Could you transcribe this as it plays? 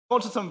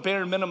to some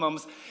bare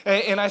minimums,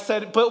 and I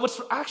said, but what's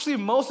actually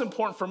most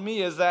important for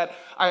me is that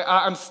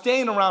I'm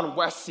staying around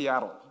West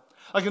Seattle.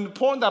 Like, it's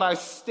important that I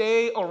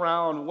stay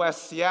around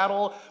West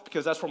Seattle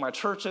because that's where my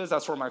church is,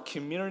 that's where my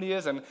community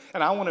is, and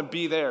I want to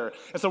be there.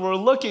 And so we're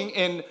looking,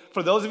 and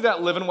for those of you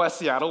that live in West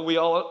Seattle, we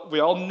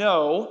all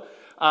know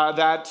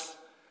that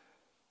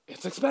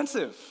it's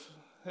expensive.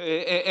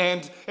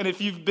 And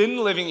if you've been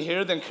living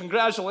here, then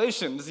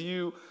congratulations,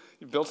 you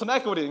built some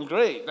equity, and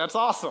great, that's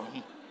awesome.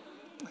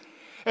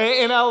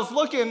 And I was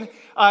looking,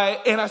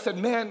 and I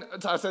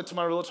said to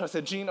my realtor, I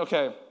said, Gene,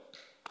 okay,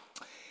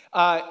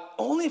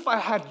 only if I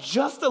had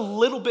just a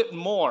little bit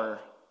more,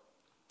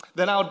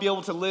 then I would be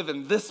able to live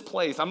in this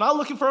place. I'm not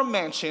looking for a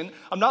mansion.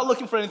 I'm not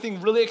looking for anything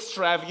really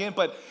extravagant,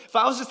 but if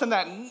I was just in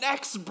that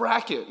next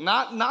bracket,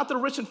 not the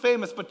rich and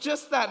famous, but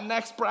just that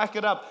next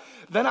bracket up,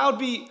 then I would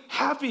be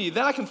happy.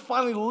 Then I can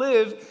finally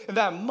live in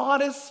that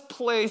modest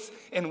place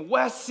in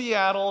West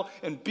Seattle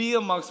and be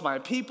amongst my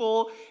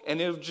people,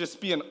 and it would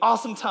just be an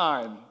awesome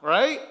time,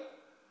 right?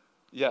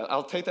 Yeah,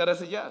 I'll take that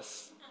as a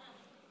yes.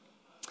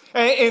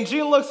 And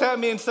Gene looks at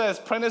me and says,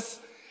 Prentice,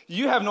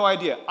 you have no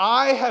idea.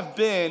 I have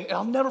been, and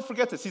I'll never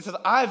forget this, he says,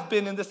 I've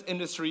been in this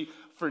industry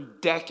for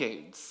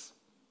decades.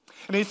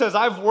 And he says,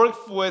 I've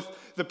worked with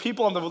the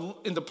people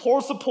in the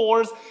poorest of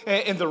poor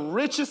and the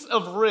richest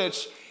of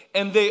rich,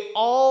 and they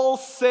all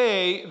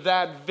say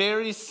that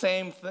very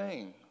same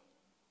thing.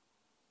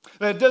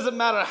 That it doesn't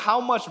matter how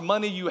much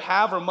money you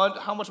have or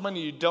how much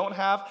money you don't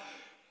have.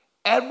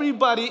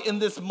 Everybody in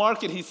this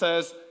market, he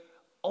says,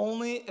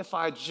 only if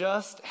I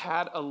just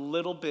had a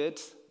little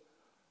bit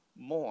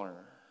more.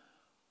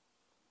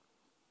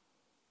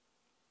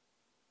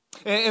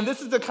 And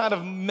this is the kind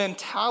of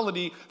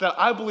mentality that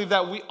I believe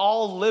that we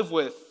all live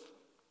with.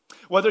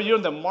 Whether you're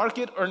in the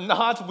market or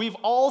not, we've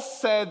all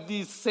said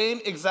these same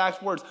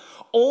exact words.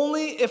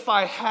 Only if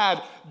I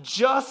had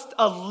just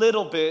a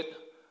little bit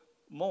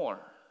more.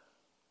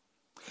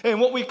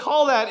 And what we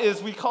call that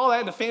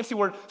in the fancy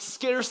word,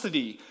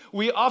 scarcity.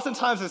 We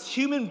oftentimes, as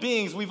human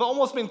beings, we've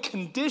almost been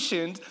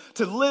conditioned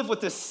to live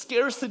with this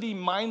scarcity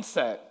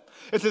mindset.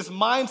 It's this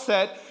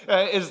mindset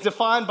is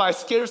defined by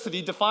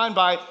scarcity, defined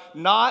by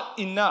not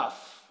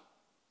enough.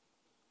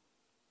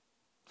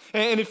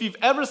 And if you've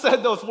ever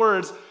said those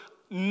words,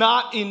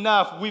 not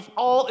enough, we've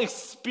all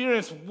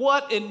experienced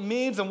what it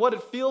means and what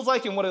it feels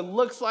like and what it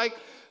looks like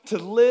to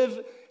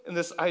live in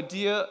this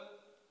idea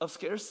of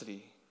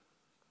scarcity.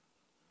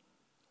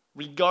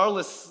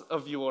 Regardless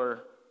of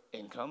your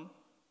income,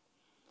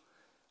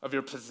 of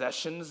your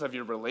possessions, of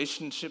your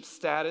relationship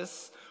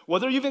status,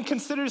 whether you even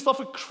consider yourself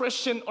a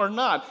Christian or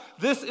not,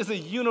 this is a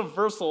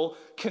universal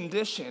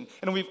condition.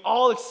 And we've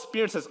all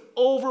experienced this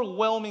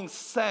overwhelming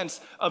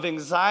sense of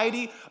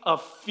anxiety,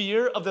 of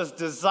fear, of this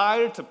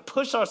desire to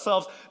push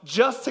ourselves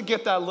just to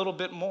get that little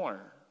bit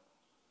more.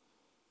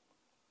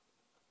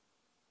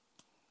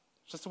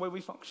 It's just the way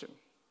we function.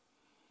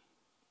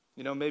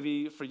 You know,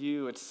 maybe for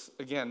you, it's,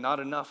 again, not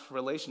enough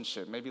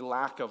relationship, maybe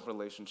lack of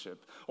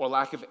relationship or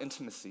lack of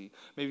intimacy.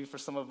 Maybe for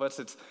some of us,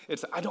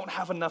 it's I don't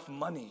have enough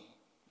money.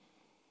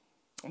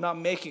 I'm not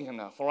making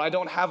enough, or I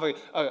don't have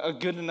a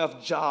good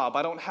enough job.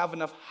 I don't have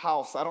enough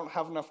house. I don't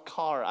have enough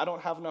car. I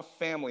don't have enough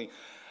family.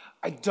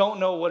 I don't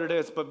know what it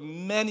is, but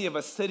many of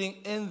us sitting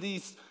in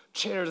these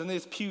chairs, in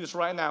these pews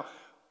right now,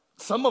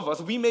 some of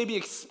us, we may be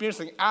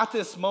experiencing at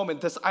this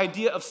moment this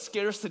idea of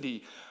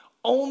scarcity.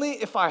 Only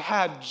if I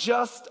had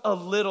just a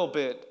little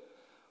bit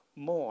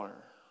more.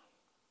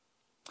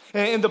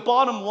 And the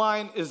bottom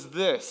line is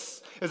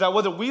this, is that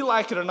whether we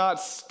like it or not,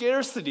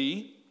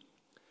 scarcity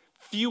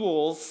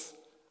fuels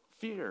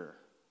fear.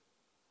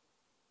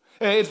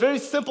 It's a very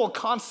simple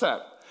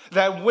concept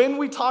that when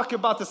we talk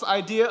about this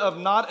idea of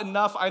not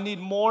enough, I need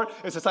more,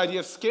 it's this idea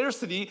of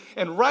scarcity,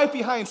 and right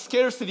behind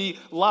scarcity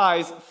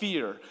lies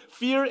fear.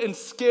 Fear and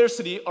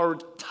scarcity are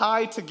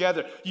tied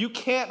together. You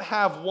can't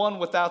have one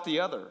without the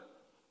other.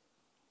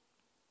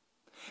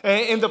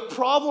 And the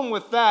problem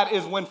with that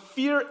is when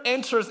fear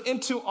enters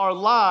into our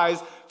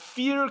lives,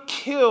 fear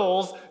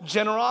kills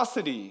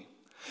generosity.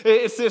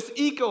 It's this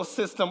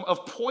ecosystem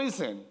of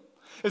poison.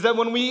 Is that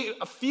when we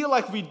feel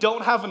like we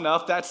don't have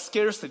enough, that's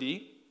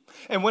scarcity.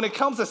 And when it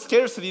comes to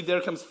scarcity, there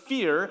comes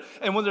fear.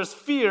 And when there's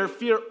fear,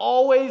 fear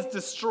always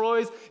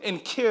destroys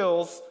and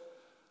kills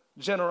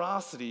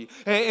generosity.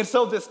 And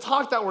so this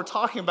talk that we're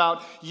talking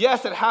about,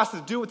 yes, it has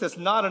to do with this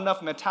not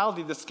enough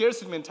mentality, the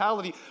scarcity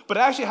mentality, but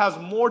it actually has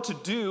more to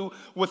do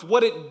with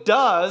what it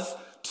does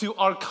to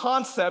our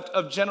concept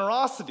of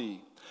generosity.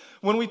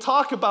 When we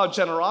talk about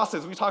generosity,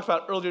 as we talked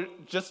about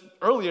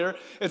earlier,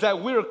 is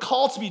that we're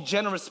called to be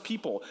generous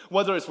people,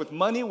 whether it's with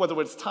money, whether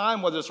it's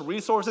time, whether it's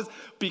resources,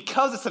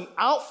 because it's an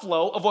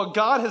outflow of what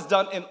God has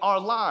done in our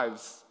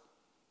lives.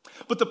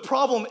 But the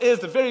problem is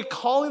the very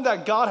calling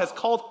that God has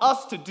called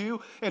us to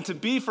do and to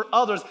be for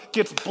others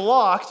gets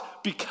blocked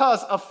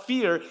because of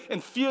fear,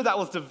 and fear that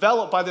was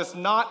developed by this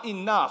not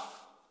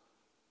enough.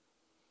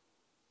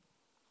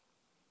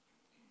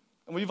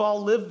 And we've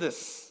all lived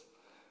this.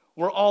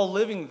 We're all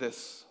living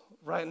this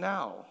right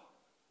now.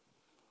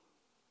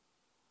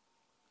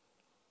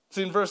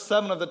 See, in verse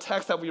 7 of the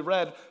text that we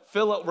read,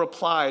 Philip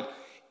replied,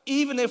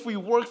 even if we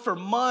worked for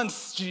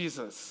months,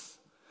 Jesus,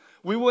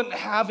 we wouldn't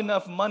have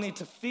enough money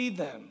to feed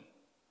them.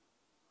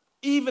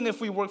 Even if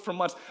we worked for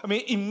months. I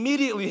mean,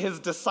 immediately his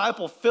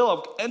disciple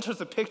Philip enters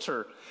the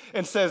picture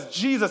and says,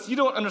 Jesus, you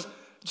don't understand.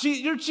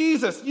 You're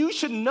Jesus. You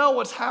should know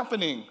what's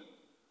happening.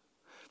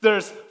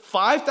 There's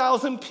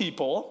 5,000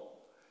 people.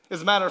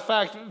 As a matter of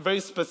fact, very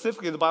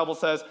specifically, the Bible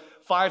says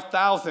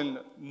 5,000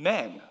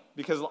 men,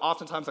 because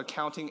oftentimes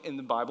accounting in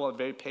the Bible, a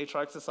very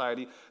patriarchal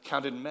society,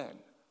 counted men.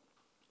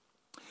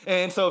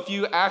 And so if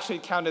you actually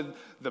counted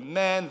the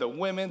men, the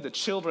women, the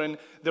children,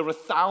 there were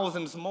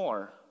thousands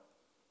more.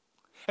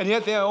 And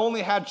yet they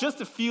only had just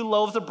a few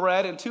loaves of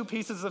bread and 2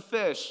 pieces of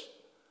fish.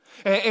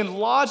 And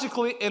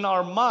logically in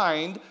our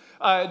mind,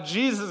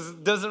 Jesus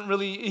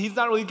he's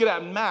not really good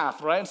at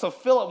math, right? And so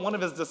Philip, one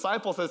of his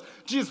disciples, says,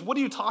 Jesus, what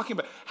are you talking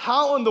about?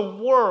 How in the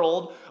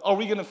world are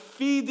we going to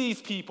feed these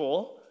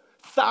people,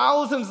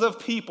 thousands of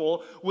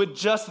people, with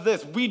just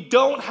this? We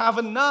don't have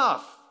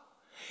enough.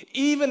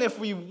 Even if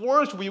we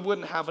worked, we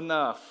wouldn't have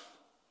enough.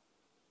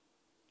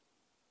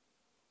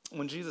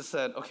 When Jesus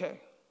said, okay,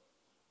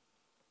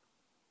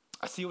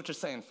 I see what you're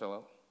saying,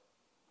 Philip.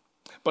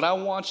 But I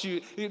want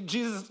you,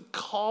 Jesus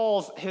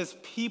calls his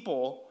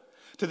people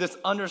to this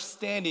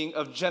understanding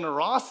of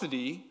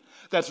generosity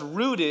that's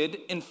rooted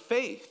in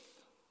faith.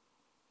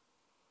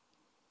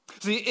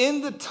 See,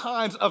 in the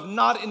times of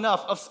not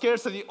enough, of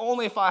scarcity,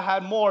 only if I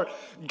had more,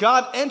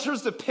 God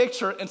enters the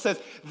picture and says,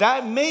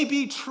 that may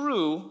be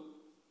true,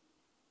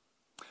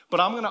 but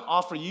I'm going to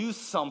offer you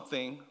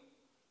something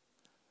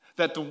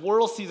that the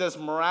world sees as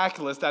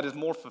miraculous, that is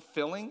more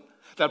fulfilling,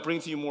 that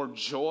brings you more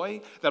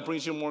joy, that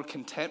brings you more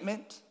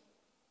contentment.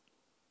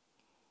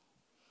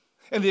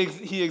 And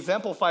he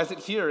exemplifies it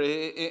here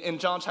in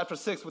John chapter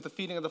 6 with the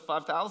feeding of the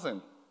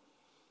 5,000.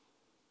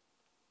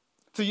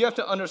 So you have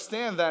to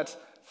understand that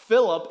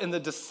Philip and the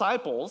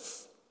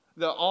disciples,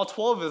 all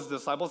 12 of his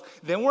disciples,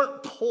 they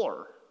weren't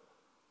poor.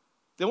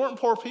 They weren't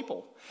poor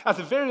people. At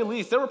the very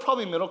least, they were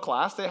probably middle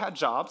class. They had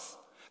jobs.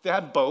 They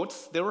had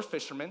boats. They were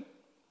fishermen.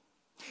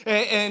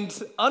 And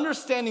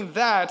understanding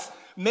that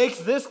makes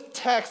this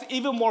text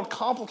even more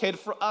complicated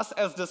for us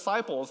as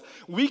disciples.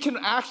 We can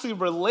actually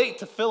relate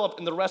to Philip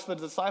and the rest of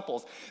the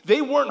disciples. They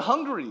weren't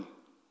hungry.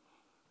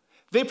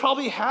 They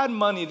probably had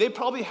money. They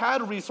probably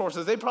had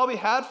resources. They probably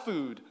had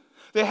food.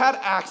 They had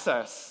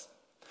access.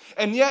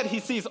 And yet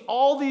he sees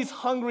all these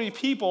hungry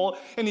people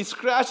and he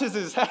scratches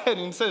his head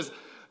and says,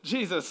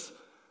 Jesus,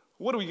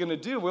 what are we going to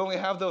do? We only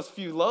have those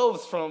few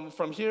loaves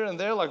from here and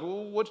there. Like,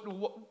 what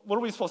are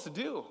we supposed to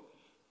do?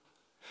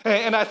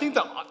 And I think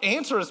the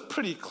answer is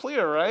pretty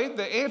clear, right?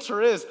 The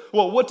answer is,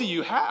 well, what do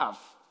you have?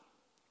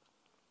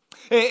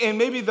 And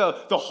maybe the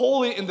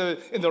holy and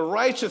the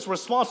righteous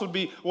response would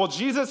be, well,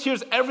 Jesus,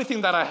 here's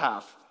everything that I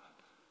have.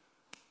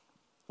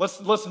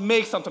 Let's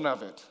make something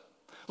of it.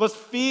 Let's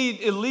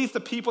feed at least the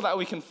people that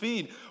we can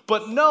feed.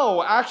 But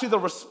no, actually the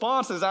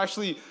response is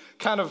actually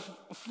kind of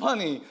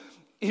funny.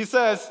 He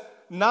says,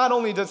 not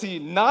only does he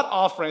not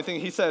offer anything,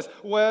 he says,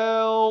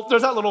 well,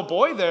 there's that little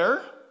boy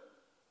there.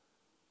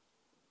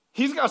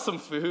 He's got some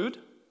food.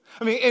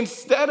 I mean,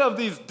 instead of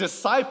these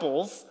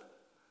disciples,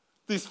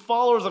 these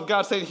followers of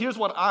God saying, here's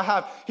what I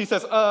have, he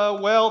says,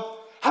 well,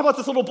 how about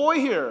this little boy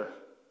here?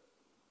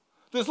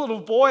 This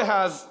little boy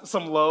has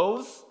some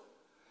loaves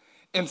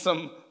and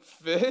some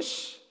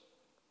fish.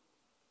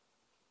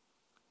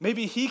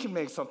 Maybe he can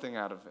make something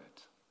out of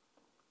it.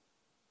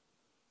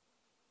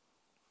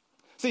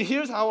 See,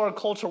 here's how our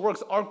culture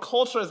works. Our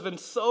culture has been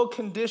so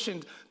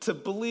conditioned to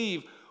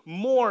believe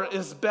more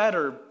is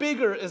better,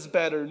 bigger is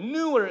better,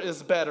 newer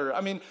is better. I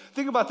mean,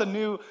 think about the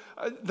new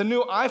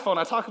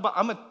iPhone.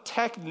 I'm a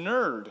tech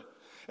nerd.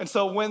 And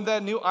so when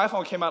that new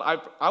iPhone came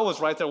out, I was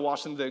right there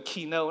watching the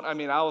keynote. I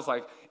mean, I was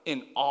like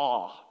in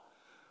awe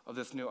of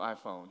this new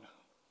iPhone.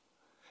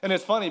 And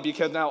it's funny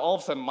because now all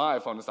of a sudden my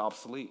iPhone is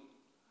obsolete,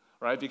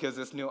 right? Because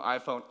this new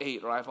iPhone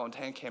 8 or iPhone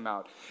 10 came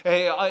out.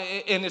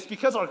 And it's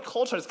because our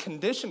culture has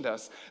conditioned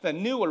us that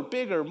newer,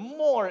 bigger,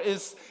 more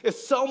is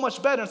so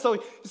much better. And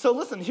so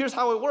listen, here's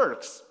how it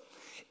works.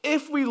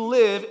 If we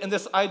live in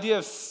this idea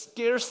of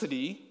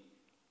scarcity,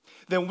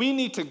 then we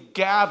need to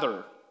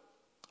gather,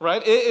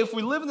 right? If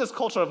we live in this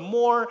culture of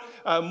more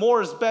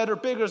is better,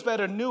 bigger is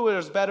better, newer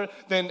is better,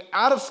 then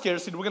out of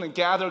scarcity, we're going to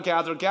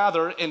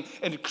gather,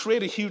 and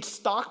create a huge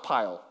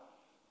stockpile.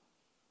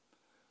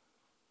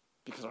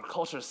 Because our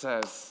culture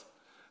says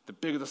the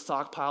bigger the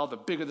stockpile, the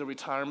bigger the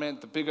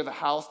retirement, the bigger the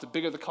house, the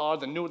bigger the car,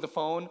 the newer the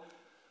phone,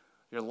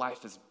 your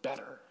life is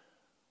better.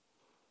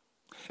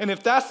 And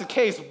if that's the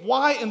case,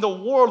 why in the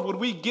world would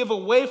we give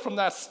away from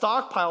that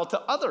stockpile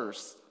to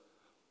others?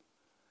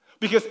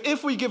 Because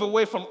if we give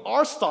away from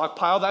our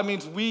stockpile, that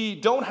means we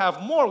don't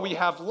have more, we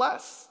have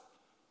less.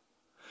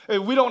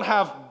 We don't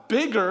have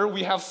bigger,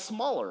 we have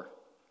smaller.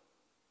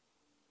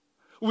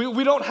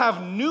 We don't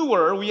have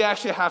newer, we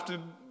actually have to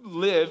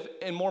live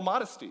in more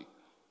modesty.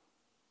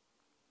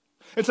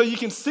 And so you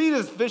can see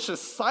this vicious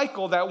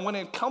cycle that when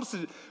it comes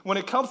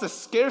to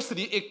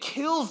scarcity, it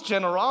kills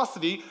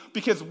generosity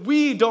because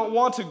we don't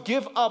want to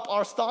give up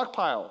our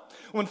stockpile.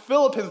 When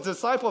Philip, his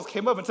disciples,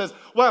 came up and says,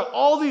 "Wow,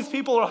 all these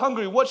people are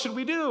hungry. What should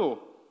we do?"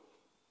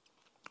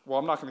 "Well,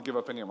 I'm not going to give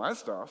up any of my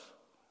stuff."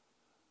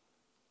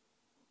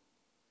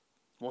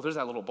 "Well, there's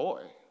that little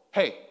boy.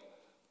 Hey,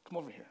 come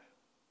over here.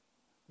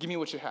 Give me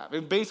what you have."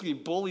 It basically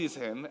bullies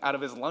him out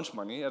of his lunch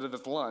money, out of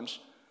his lunch,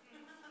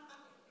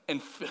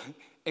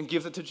 and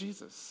gives it to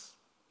Jesus.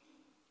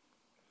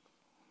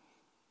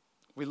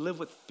 We live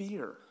with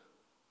fear.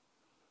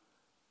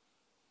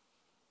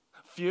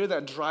 Fear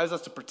that drives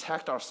us to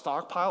protect our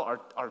stockpile,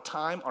 our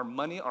time, our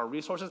money, our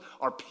resources,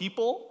 our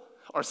people,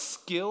 our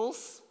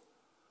skills.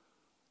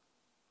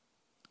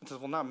 It says,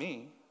 "Well, not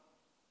me.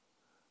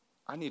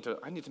 I need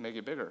to make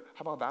it bigger.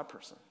 How about that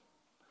person?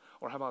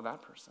 Or how about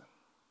that person?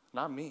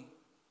 Not me."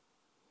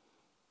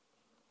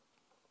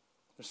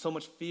 There's so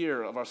much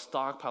fear of our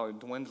stockpile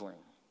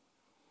dwindling.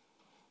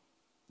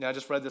 Now, I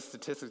just read this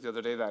statistic the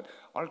other day that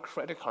our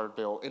credit card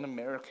bill in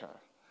America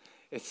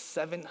is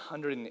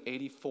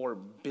 $784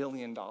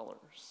 billion.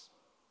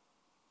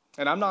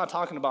 And I'm not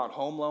talking about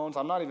home loans.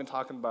 I'm not even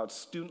talking about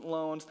student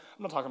loans.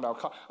 I'm talking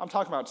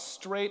about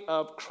straight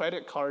up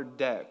credit card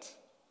debt.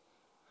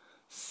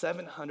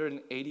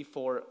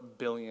 $784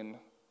 billion.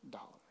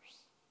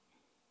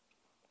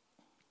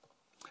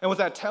 And what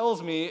that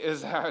tells me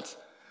is that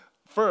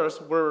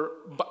first,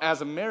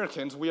 as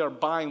Americans, we are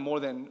buying more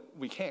than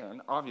we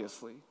can,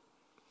 obviously.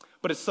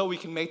 But it's so we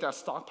can make that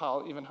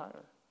stockpile even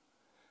higher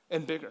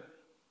and bigger.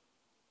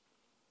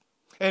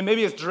 And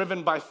maybe it's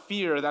driven by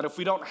fear that if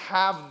we don't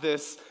have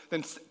this,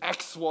 then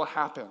X will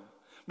happen.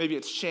 Maybe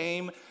it's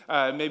shame.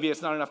 Maybe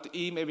it's not enough to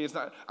eat. Maybe it's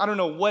not, I don't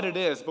know what it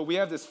is, but we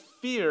have this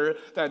fear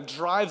that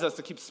drives us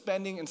to keep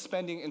spending and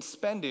spending and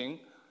spending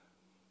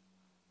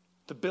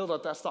to build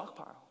up that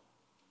stockpile.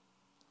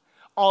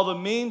 While the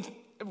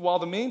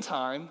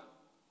meantime,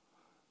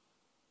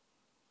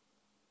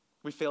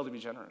 we fail to be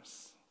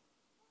generous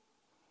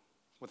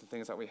with the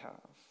things that we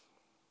have.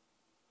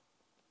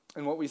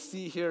 And what we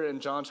see here in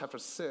John chapter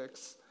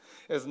 6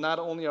 is not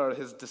only are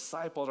his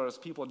disciples or his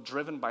people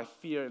driven by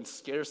fear and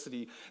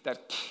scarcity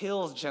that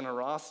kills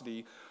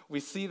generosity, we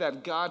see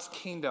that God's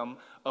kingdom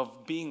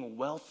of being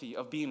wealthy,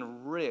 of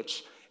being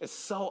rich, is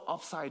so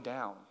upside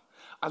down.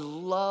 I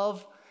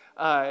love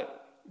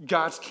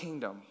God's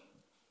kingdom.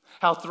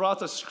 How throughout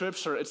the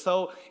scripture, it's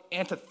so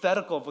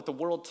antithetical of what the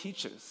world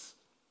teaches.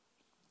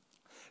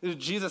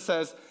 Jesus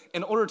says,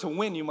 in order to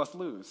win, you must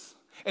lose.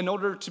 In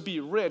order to be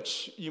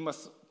rich, you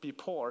must be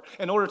poor.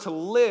 In order to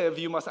live,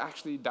 you must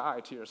actually die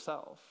to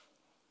yourself.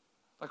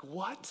 Like,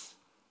 what?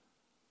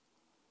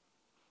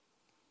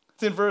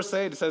 It's in verse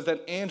 8, it says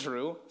that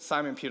Andrew,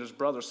 Simon Peter's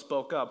brother,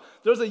 spoke up.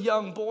 "There's a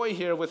young boy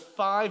here with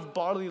 5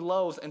 barley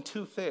loaves and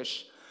 2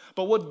 fish.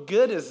 But what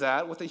good is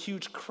that with a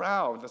huge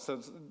crowd?" That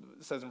says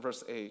in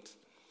verse 8.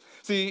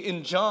 See,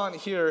 in John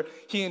here,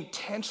 he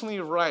intentionally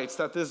writes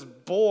that this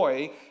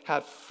boy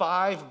had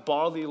 5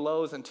 barley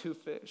loaves and 2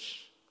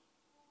 fish.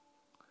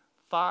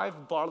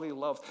 5 barley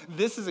loaves.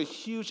 This is a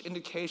huge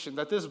indication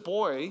that this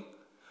boy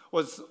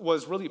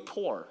was really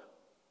poor.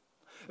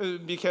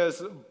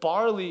 Because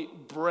barley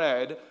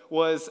bread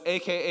was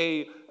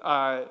AKA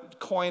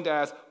coined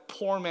as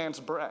poor man's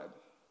bread.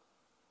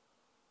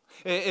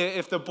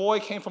 If the boy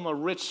came from a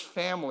rich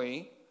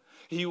family,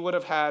 he would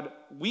have had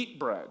wheat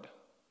bread.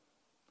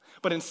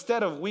 But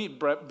instead of wheat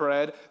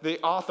bread,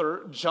 the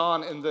author,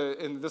 John,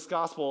 in this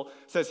gospel,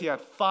 says he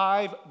had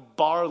 5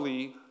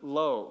 barley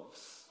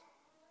loaves.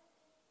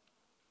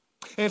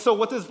 And so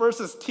what this verse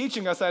is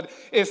teaching us that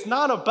it's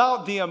not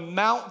about the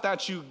amount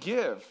that you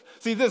give.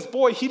 See, this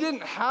boy, he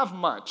didn't have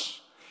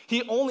much.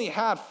 He only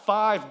had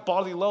 5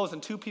 barley loaves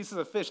and 2 pieces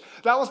of fish.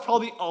 That was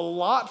probably a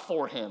lot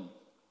for him.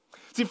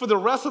 See, for the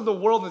rest of the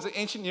world in the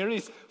ancient Near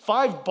East,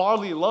 5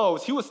 barley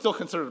loaves, he was still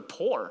considered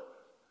poor.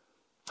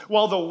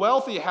 While the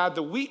wealthy had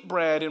the wheat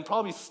bread and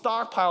probably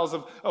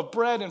stockpiles of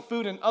bread and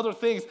food and other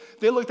things,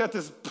 they looked at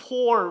this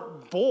poor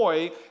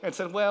boy and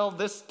said, well,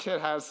 this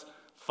kid has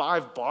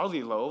 5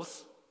 barley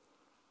loaves.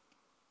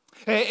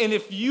 And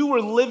if you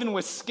were living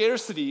with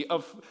scarcity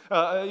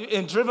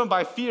and driven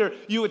by fear,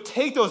 you would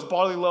take those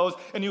barley loaves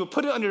and you would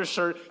put it under your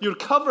shirt, you would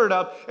cover it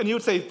up, and you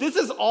would say, this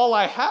is all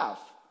I have.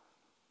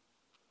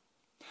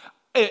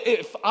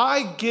 If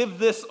I give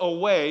this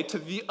away to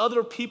the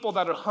other people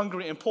that are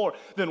hungry and poor,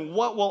 then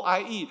what will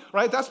I eat,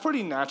 right? That's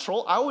pretty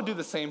natural. I would do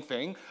the same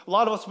thing. A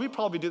lot of us, we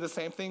probably do the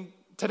same thing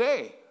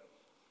today.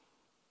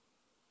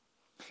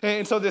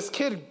 And so this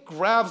kid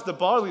grabs the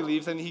barley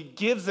leaves and he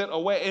gives it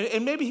away.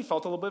 And maybe he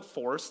felt a little bit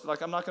forced.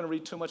 Like, I'm not going to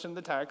read too much in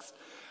the text.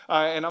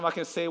 And I'm not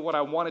going to say what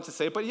I wanted to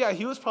say. But yeah,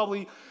 he was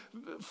probably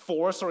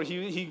forced, or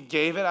he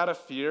gave it out of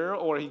fear,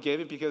 or he gave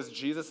it because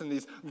Jesus and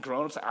these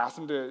grown-ups asked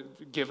him to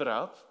give it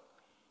up.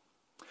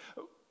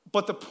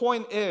 But the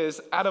point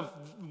is, out of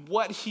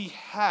what he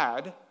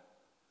had,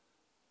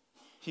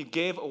 he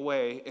gave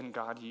away and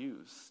God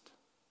used.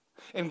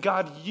 And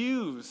God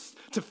used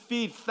to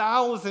feed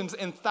thousands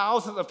and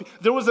thousands of people.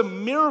 There was a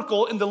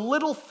miracle in the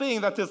little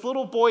thing that this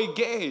little boy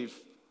gave.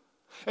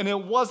 And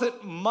it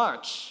wasn't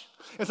much.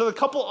 And so the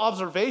couple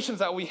observations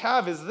that we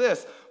have is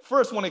this.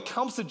 First, when it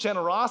comes to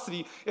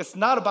generosity, it's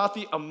not about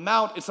the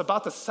amount, it's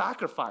about the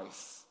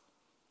sacrifice.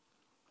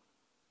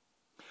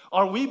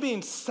 Are we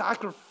being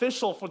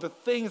sacrificial for the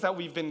things that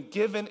we've been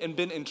given and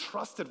been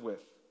entrusted with?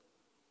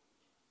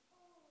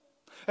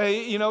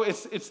 Hey,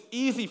 it's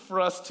easy for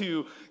us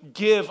to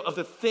give of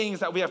the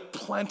things that we have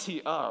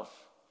plenty of,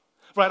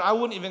 right? I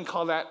wouldn't even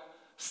call that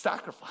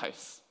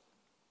sacrifice.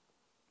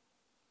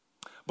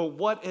 But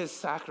what is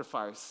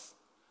sacrifice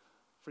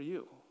for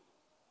you?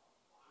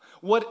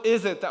 What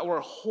is it that we're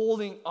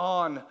holding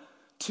on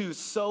to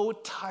so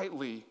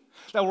tightly,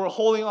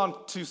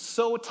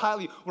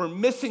 we're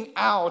missing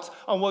out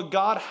on what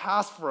God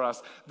has for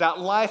us, that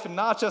life, and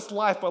not just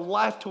life, but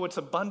life to its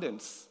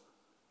abundance.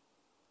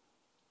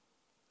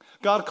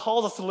 God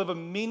calls us to live a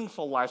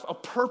meaningful life, a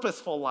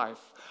purposeful life,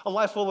 a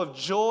life full of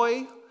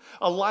joy,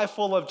 a life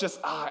full of just,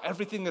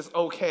 everything is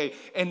okay.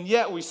 And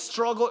yet we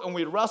struggle and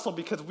we wrestle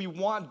because we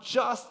want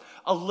just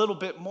a little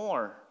bit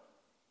more.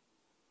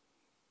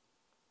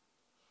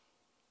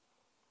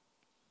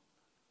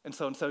 And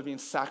so instead of being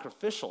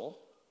sacrificial,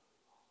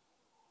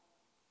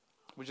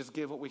 we just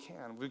give what we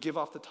can. We give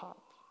off the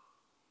top.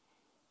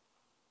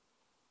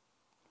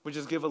 We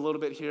just give a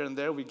little bit here and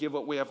there. We give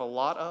what we have a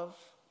lot of.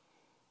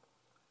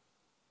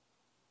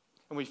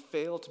 And we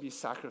fail to be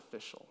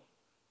sacrificial.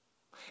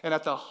 And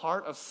at the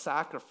heart of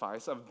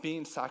sacrifice, of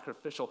being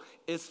sacrificial,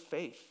 is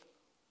faith.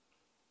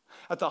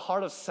 At the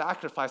heart of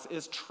sacrifice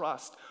is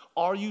trust.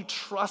 Are you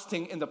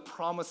trusting in the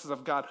promises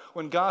of God?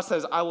 When God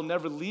says, I will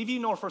never leave you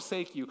nor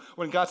forsake you.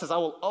 When God says, I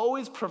will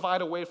always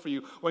provide a way for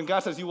you. When God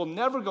says, you will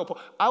never go poor.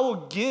 I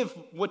will give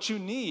what you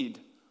need.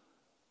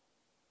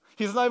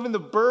 He's not even the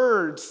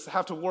birds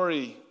have to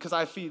worry because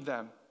I feed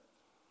them.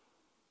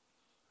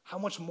 How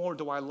much more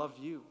do I love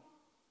you?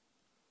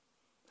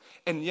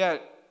 And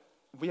yet,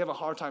 we have a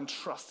hard time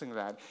trusting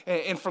that.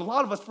 And for a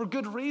lot of us, for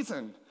good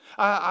reason.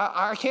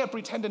 I can't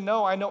pretend to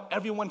know. I know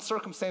everyone's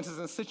circumstances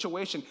and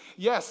situation.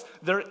 Yes,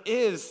 there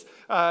is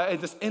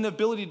this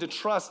inability to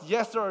trust.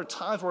 Yes, there are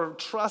times where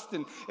trust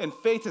and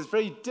faith is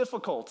very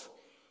difficult.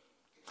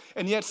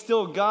 And yet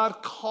still,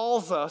 God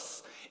calls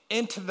us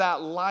into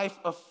that life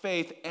of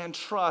faith and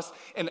trust.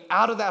 And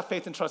out of that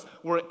faith and trust,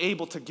 we're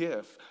able to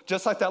give.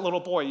 Just like that little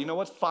boy. You know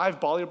what? 5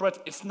 barley breads,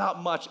 it's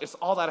not much. It's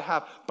all that I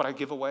have, but I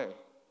give away.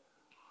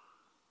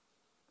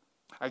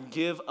 I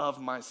give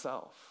of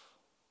myself.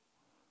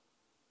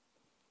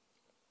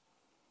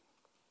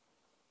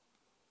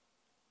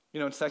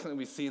 And secondly,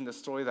 we see in this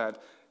story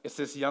that it's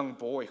this young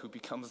boy who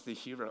becomes the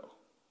hero.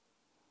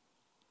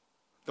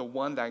 The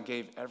one that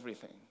gave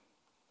everything.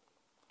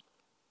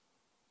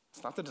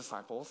 It's not the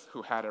disciples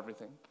who had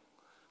everything.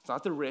 It's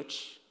not the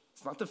rich.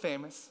 It's not the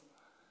famous.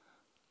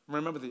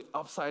 Remember the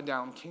upside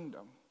down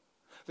kingdom.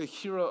 The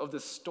hero of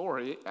this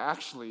story,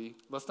 actually,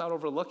 let's not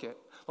overlook it.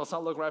 Let's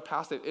not look right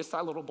past it. It's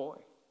that little boy.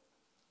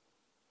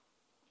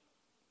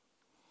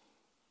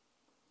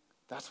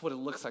 That's what it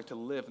looks like to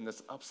live in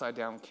this upside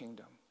down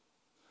kingdom.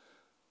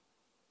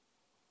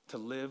 To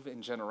live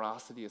in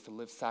generosity is to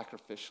live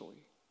sacrificially.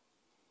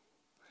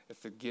 It's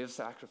to give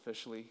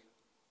sacrificially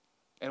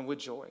and with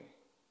joy.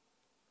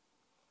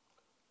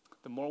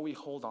 The more we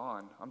hold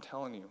on, I'm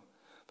telling you,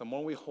 the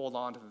more we hold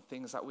on to the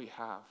things that we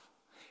have,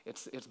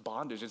 it's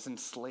bondage, it's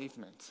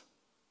enslavement.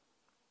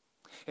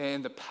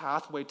 And the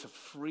pathway to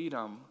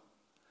freedom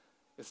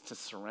is to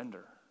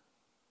surrender.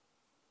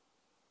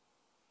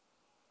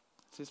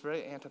 See, it's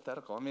very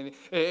antithetical. I mean,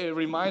 it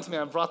reminds me,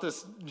 I brought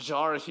this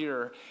jar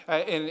here,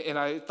 and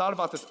I thought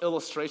about this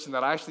illustration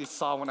that I actually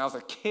saw when I was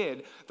a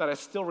kid that I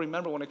still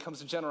remember when it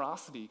comes to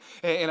generosity.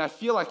 And I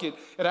feel like it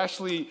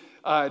actually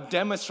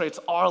demonstrates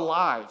our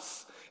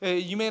lives.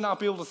 You may not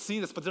be able to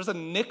see this, but there's a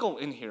nickel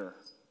in here.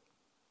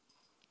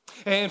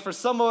 And for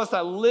some of us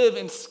that live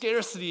in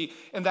scarcity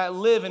and that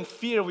live in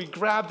fear, we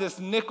grab this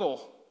nickel,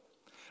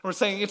 and we're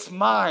saying, it's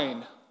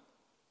mine.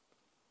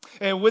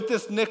 And with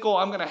this nickel,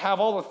 I'm going to have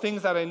all the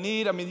things that I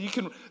need. I mean,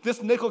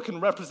 this nickel can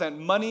represent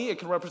money. It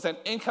can represent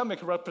income. It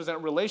can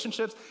represent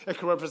relationships. It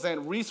can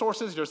represent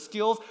resources, your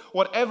skills,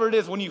 whatever it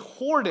is. When you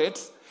hoard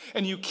it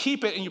and you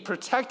keep it and you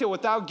protect it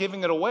without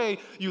giving it away,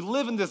 you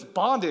live in this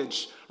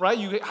bondage, right?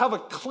 You have a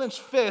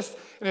clenched fist,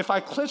 and if I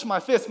clench my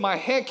fist, my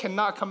hand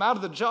cannot come out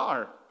of the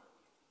jar.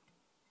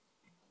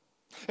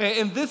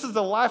 And this is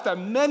the life that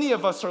many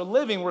of us are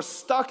living. We're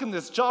stuck in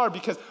this jar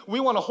because we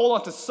want to hold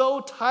on to so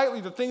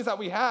tightly the things that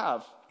we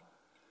have.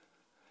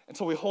 And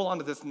so we hold on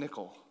to this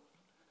nickel,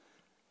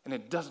 and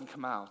it doesn't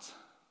come out.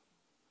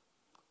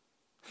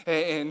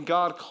 And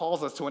God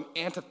calls us to an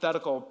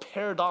antithetical,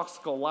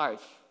 paradoxical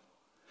life.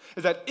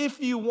 Is that if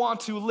you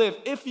want to live,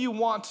 if you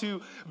want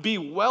to be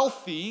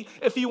wealthy,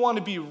 if you want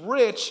to be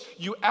rich,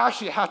 you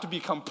actually have to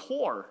become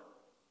poor.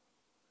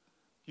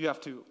 You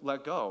have to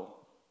let go.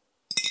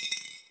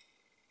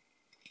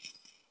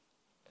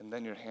 And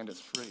then your hand is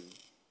free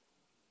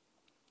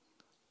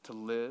to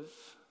live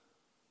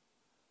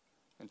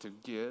and to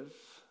give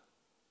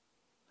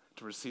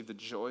to receive the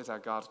joys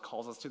that God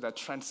calls us to that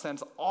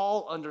transcends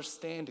all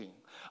understanding.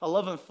 I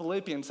love in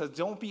Philippians says,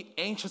 don't be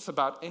anxious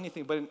about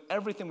anything, but in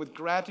everything with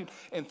gratitude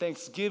and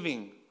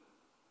thanksgiving,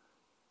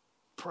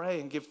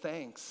 pray and give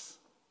thanks.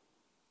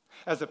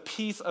 As the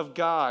peace of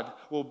God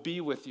will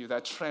be with you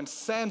that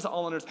transcends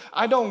all understanding.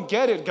 I don't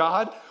get it,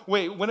 God.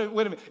 Wait a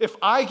minute. If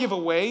I give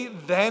away,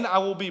 then I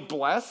will be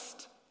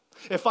blessed?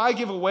 If I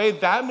give away,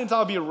 that means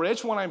I'll be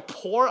rich. When I'm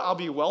poor, I'll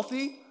be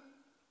wealthy?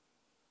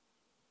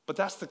 But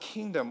that's the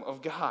kingdom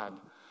of God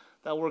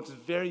that works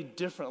very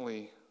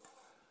differently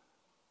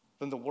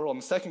than the world.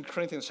 In 2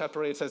 Corinthians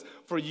chapter 8, it says,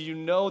 for you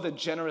know the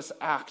generous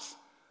act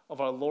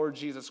of our Lord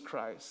Jesus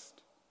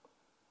Christ,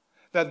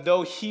 that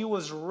though he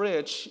was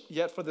rich,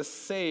 yet for the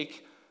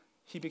sake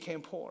he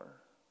became poor,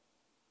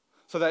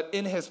 so that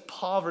in his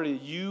poverty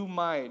you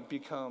might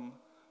become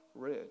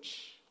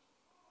rich.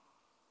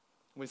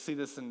 We see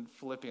this in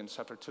Philippians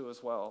chapter 2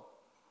 as well.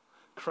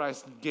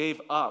 Christ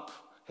gave up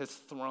his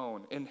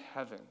throne in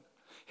heaven,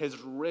 his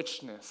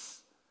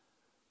richness,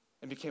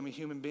 and became a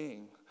human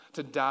being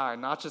to die,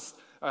 not just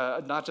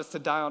to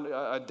die on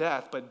a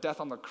death, but death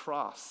on the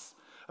cross,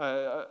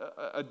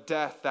 a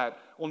death that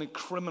only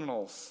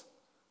criminals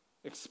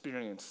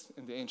experienced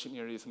in the ancient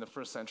Near East in the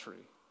first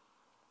century.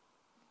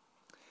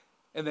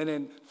 And then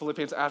in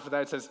Philippians after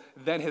that it says,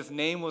 then his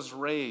name was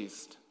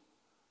raised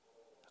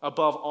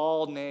above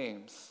all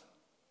names,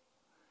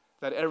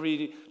 that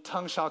every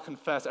tongue shall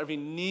confess, every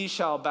knee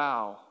shall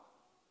bow.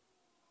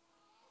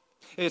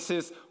 It's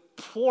his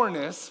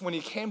poorness when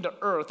he came to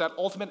earth, that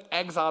ultimate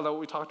exile that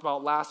we talked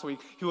about last week,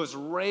 he was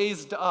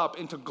raised up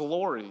into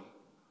glory.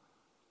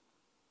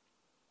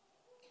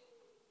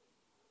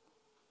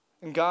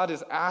 And God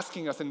is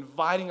asking us,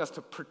 inviting us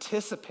to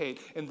participate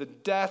in the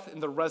death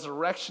and the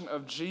resurrection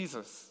of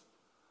Jesus.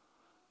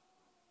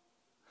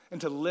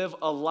 And to live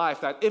a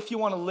life that, if you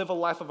want to live a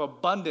life of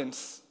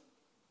abundance,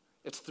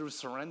 it's through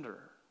surrender.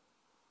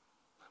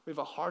 We have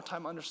a hard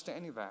time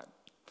understanding that.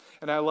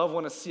 And I love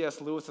one of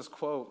C.S. Lewis's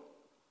quote,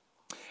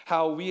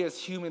 how we as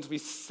humans, we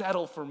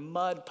settle for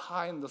mud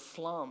pie in the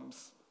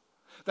slums.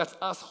 That's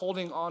us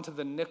holding on to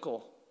the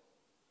nickel.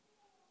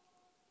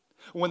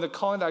 When the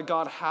calling that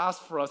God has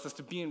for us is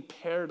to be in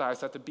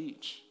paradise at the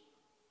beach.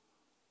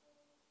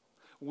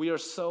 We are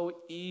so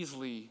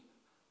easily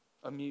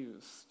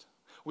amused.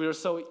 We are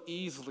so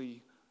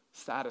easily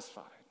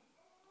satisfied,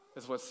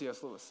 is what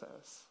C.S. Lewis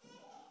says.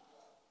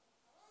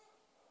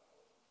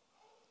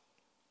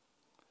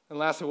 And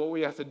lastly, what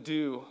we have to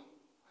do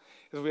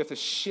is we have to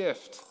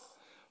shift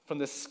from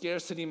the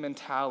scarcity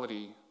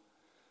mentality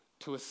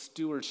to a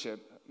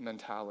stewardship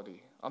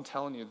mentality. I'm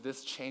telling you,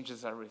 this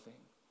changes everything.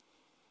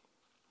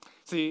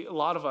 See, a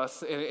lot of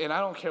us, and I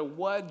don't care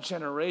what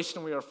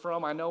generation we are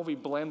from, I know we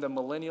blame the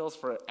millennials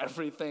for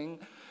everything.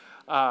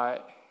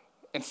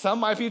 And some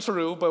might be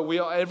true, but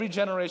every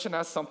generation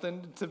has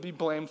something to be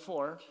blamed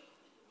for.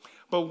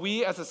 But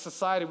we as a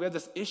society, we have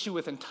this issue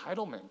with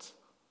entitlement.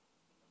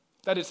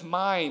 That it's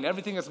mine,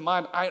 everything is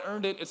mine. I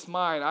earned it, it's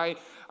mine.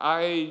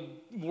 I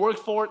worked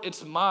for it,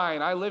 it's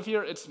mine. I live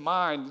here, it's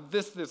mine.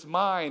 This is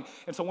mine.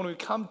 And so when it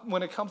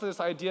comes to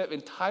this idea of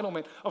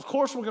entitlement, of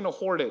course we're going to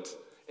hoard it.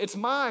 It's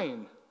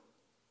mine.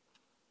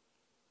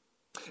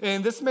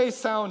 And this may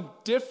sound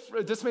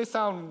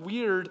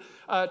weird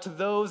to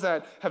those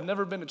that have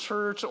never been to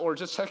church or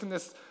just checking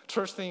this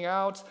church thing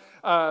out.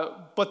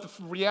 But the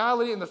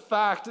reality and the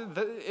fact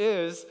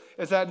is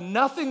that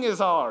nothing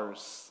is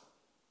ours.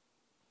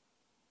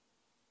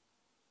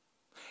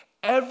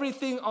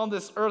 Everything on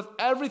this earth,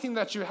 everything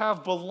that you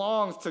have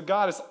belongs to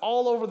God. It's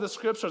all over the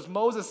scriptures.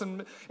 Moses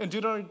in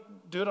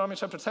Deuteronomy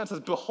chapter 10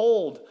 says,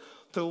 Behold,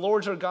 to the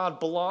Lord your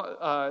God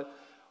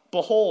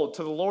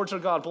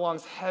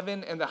belongs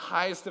heaven and the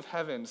highest of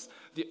heavens.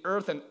 The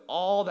earth and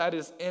all that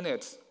is in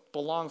it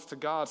belongs to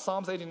God.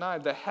 Psalms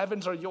 89, the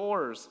heavens are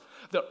yours.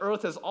 The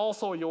earth is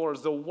also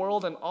yours. The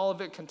world and all of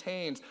it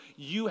contains.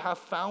 You have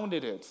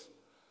founded it.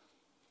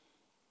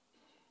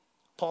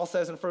 Paul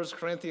says in 1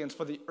 Corinthians,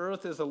 for the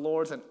earth is the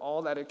Lord's and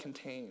all that it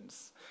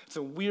contains. It's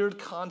a weird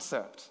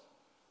concept,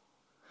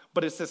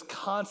 but it's this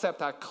concept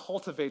that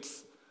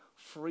cultivates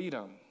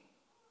freedom.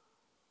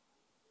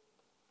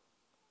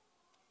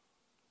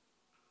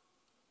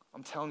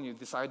 I'm telling you,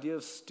 this idea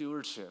of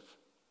stewardship,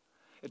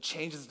 it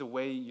changes the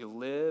way you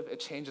live, it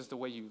changes the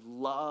way you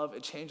love,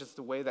 it changes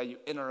the way that you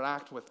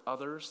interact with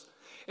others.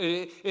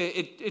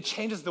 It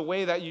changes the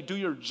way that you do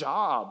your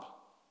job.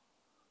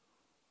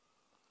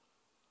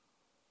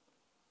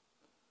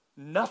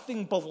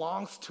 Nothing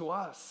belongs to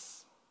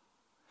us.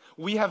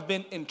 We have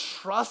been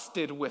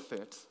entrusted with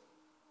it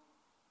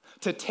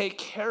to take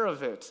care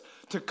of it,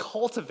 to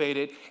cultivate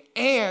it,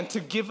 and to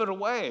give it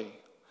away,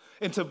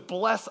 and to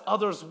bless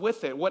others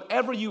with it.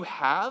 Whatever you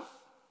have,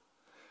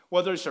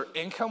 whether it's your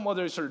income,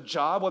 whether it's your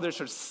job, whether it's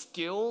your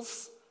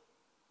skills,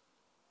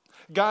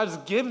 God's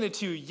given it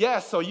to you,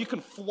 yes, so you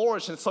can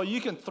flourish and so you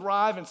can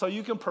thrive and so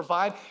you can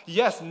provide.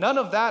 Yes, none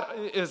of that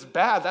is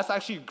bad. That's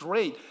actually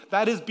great.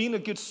 That is being a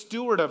good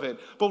steward of it.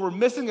 But we're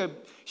missing a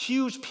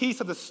huge piece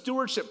of the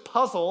stewardship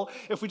puzzle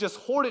if we just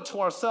hoard it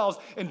to ourselves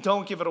and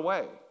don't give it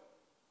away.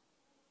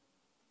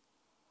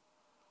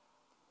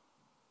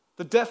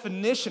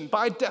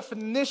 By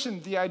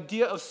definition, the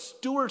idea of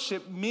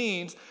stewardship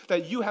means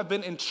that you have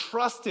been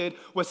entrusted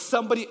with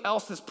somebody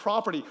else's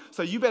property,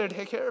 so you better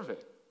take care of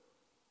it.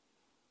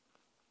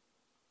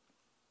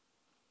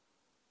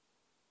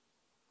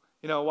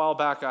 You know, a while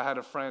back, I had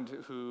a friend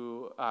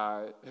who,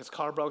 his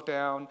car broke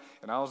down,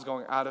 and I was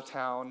going out of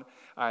town,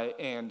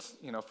 and,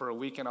 you know, for a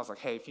weekend, I was like,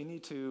 hey, if you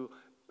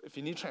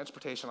need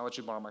transportation, I'll let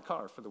you borrow my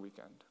car for the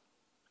weekend.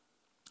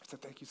 I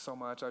said, thank you so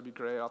much, that'd be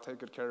great, I'll take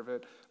good care of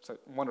it. I said,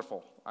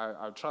 wonderful,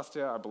 I trust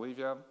you, I believe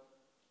you.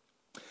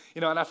 You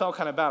know, and I felt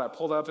kind of bad. I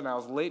pulled up, and I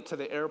was late to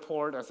the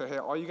airport, and I said, hey,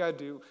 all you got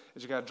to do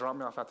is you got to drop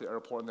me off at the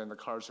airport, and then the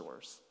car's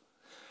yours.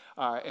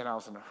 And I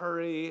was in a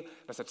hurry.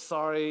 I said,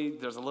 sorry,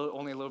 there's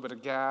only a little bit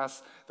of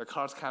gas. The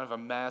car's kind of a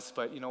mess,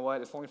 but you know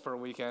what? It's only for a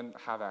weekend.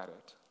 Have at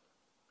it.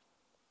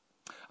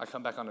 I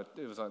come back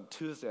it was on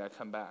Tuesday, I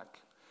come back,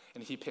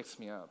 and he picks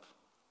me up.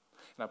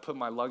 And I put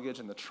my luggage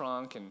in the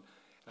trunk, and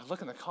I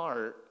look in the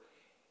car,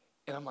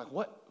 and I'm like,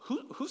 what?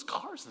 Whose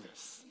car is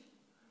this?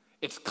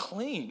 It's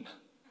clean.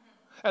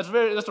 That's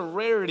a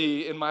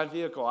rarity in my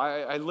vehicle.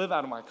 I live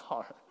out of my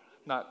car.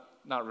 Not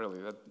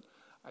really.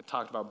 I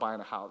talked about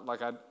buying a house.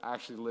 Like, I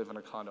actually live in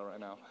a condo right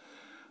now.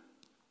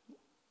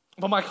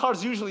 But my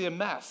car's usually a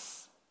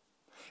mess.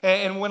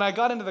 And when I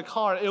got into the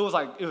car, it was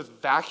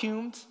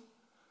vacuumed.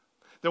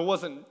 There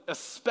wasn't a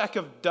speck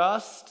of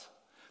dust.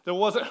 There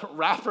wasn't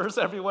wrappers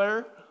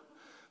everywhere.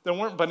 There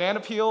weren't banana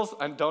peels.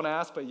 And don't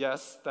ask, but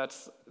yes,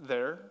 that's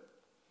there.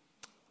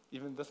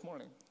 Even this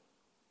morning.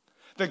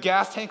 The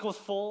gas tank was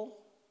full.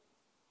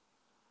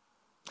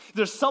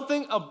 There's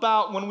something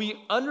about when we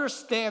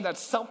understand that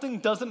something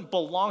doesn't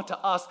belong to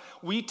us,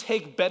 we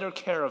take better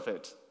care of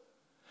it.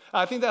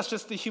 I think that's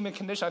just the human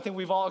condition. I think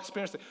we've all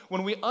experienced it.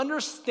 When we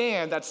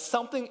understand that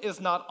something is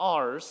not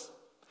ours,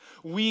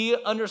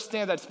 we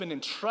understand that it's been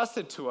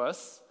entrusted to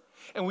us,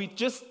 and we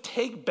just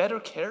take better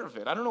care of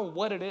it. I don't know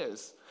what it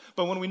is,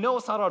 but when we know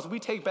it's not ours, we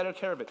take better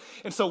care of it.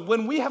 And so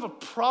when we have a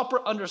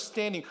proper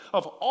understanding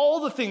of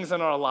all the things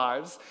in our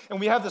lives, and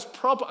we have this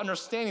proper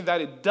understanding that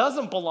it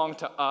doesn't belong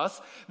to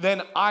us,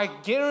 then I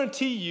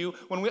guarantee you,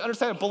 when we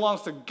understand it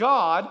belongs to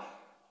God,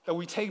 that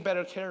we take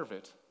better care of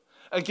it.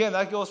 Again,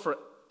 that goes for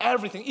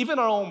everything, even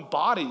our own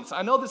bodies.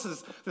 I know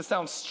this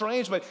sounds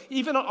strange, but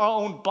even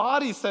our own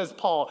bodies, says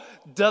Paul,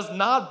 does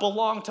not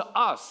belong to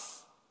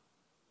us.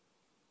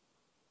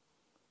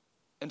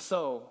 And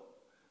so,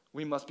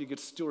 we must be good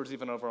stewards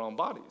even of our own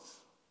bodies.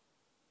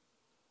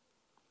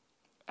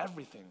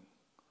 Everything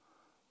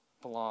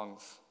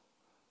belongs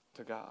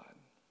to God.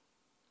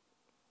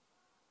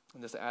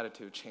 And this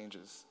attitude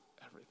changes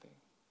everything.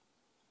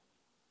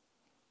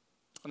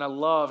 And I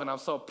love and I'm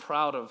so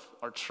proud of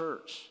our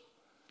church.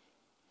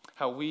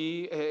 How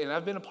and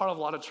I've been a part of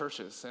a lot of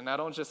churches, and I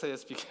don't just say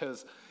this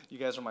because you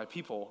guys are my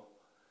people,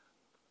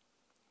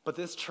 but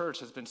this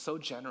church has been so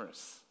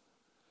generous.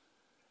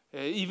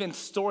 Even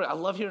I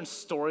love hearing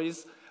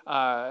stories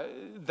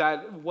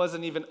that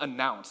wasn't even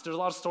announced. There's a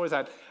lot of stories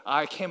that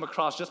I came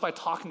across just by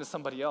talking to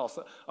somebody else,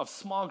 of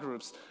small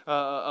groups,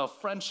 of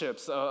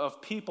friendships,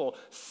 of people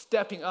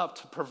stepping up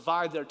to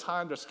provide their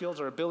time, their skills,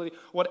 their ability,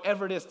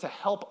 whatever it is to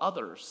help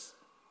others.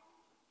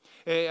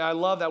 And I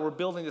love that we're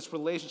building this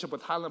relationship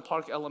with Highland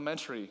Park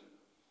Elementary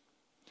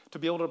to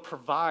be able to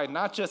provide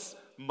not just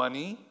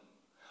money,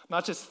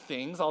 not just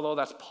things, although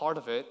that's part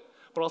of it,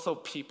 but also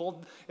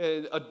people,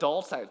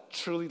 adults that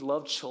truly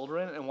love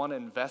children and want to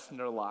invest in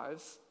their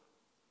lives.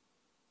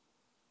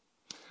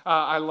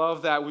 I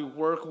love that we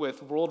work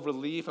with World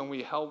Relief and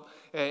we help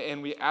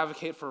and we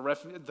advocate for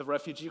the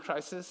refugee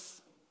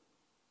crisis,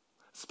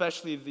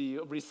 especially the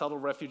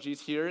resettled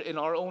refugees here in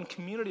our own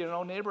community, in our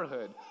own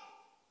neighborhood.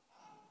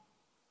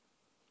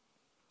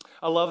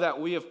 I love that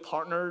we have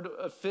partnered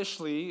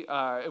officially,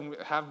 and we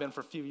have been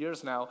for a few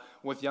years now,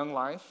 with Young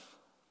Life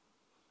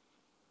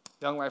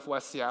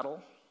West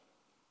Seattle.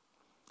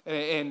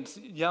 And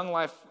Young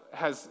Life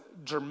has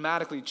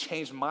dramatically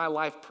changed my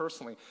life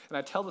personally. And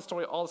I tell the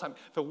story all the time.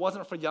 If it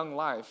wasn't for Young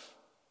Life,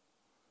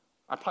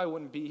 I probably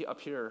wouldn't be up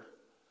here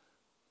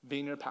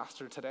being your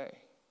pastor today.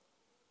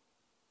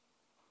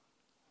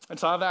 And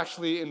so I've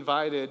actually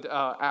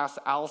asked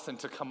Allison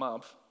to come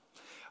up.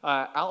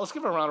 Let's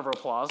give her a round of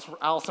applause for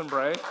Allison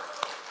Bray.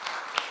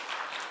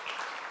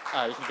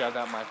 You can grab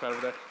that mic right over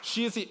there.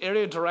 She is the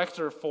area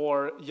director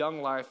for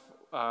Young Life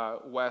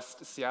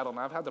West Seattle, and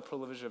I've had the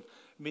privilege of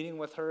meeting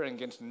with her and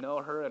getting to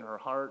know her and her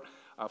heart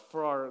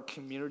for our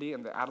community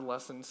and the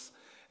adolescents.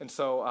 And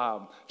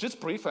so just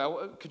briefly,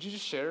 could you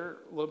just share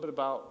a little bit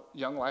about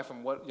Young Life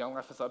and what Young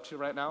Life is up to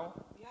right now?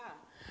 Yeah.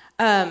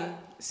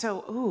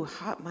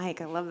 Hot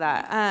mic, I love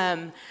that.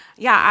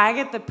 I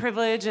get the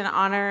privilege and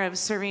honor of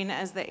serving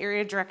as the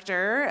area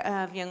director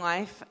of Young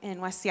Life in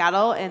West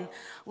Seattle. And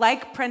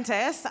like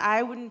Prentice,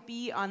 I wouldn't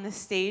be on this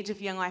stage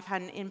if Young Life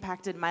hadn't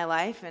impacted my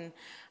life. And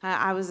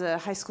I was a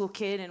high school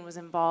kid and was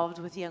involved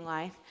with Young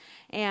Life.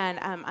 And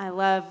I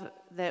love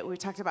that we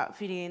talked about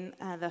feeding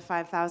the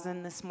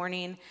 5,000 this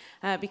morning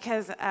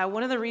because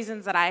one of the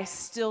reasons that I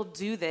still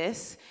do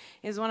this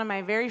is one of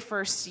my very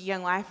first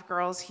Young Life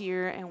girls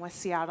here in West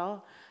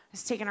Seattle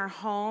was taking her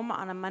home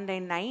on a Monday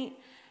night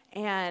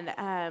and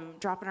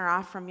dropping her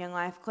off from Young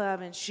Life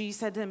Club, and she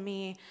said to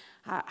me,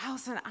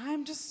 Allison,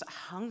 I'm just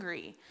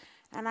hungry.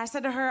 And I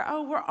said to her,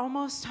 oh, we're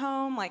almost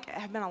home. Like, it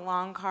had been a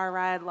long car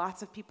ride.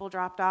 Lots of people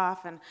dropped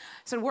off. And I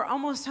said, we're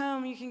almost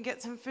home. You can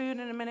get some food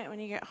in a minute when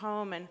you get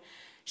home. And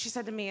she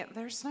said to me,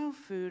 there's no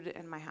food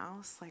in my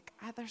house. Like,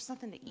 there's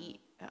nothing to eat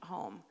at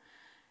home.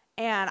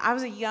 And I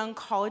was a young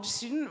college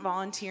student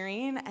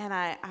volunteering, and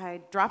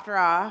I dropped her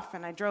off,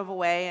 and I drove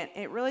away. And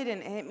it really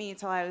didn't hit me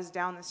until I was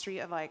down the street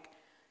of, like,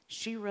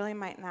 she really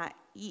might not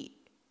eat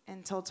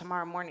until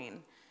tomorrow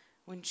morning,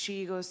 when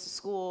she goes to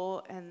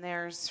school and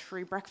there's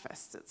free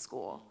breakfast at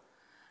school.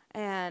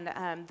 And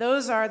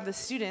those are the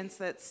students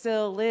that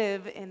still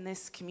live in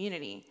this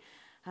community,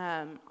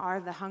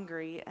 are the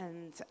hungry.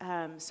 And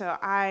so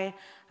I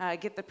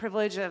get the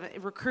privilege of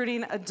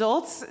recruiting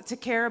adults to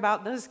care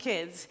about those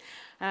kids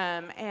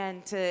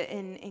and to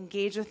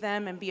engage with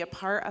them and be a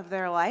part of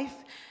their life.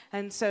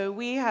 And so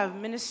we have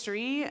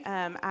ministry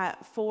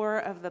at 4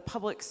 of the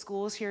public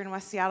schools here in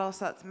West Seattle.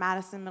 So that's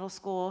Madison Middle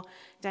School,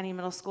 Denny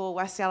Middle School,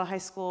 West Seattle High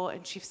School,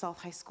 and Chief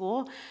Sealth High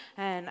School.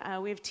 And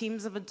we have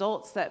teams of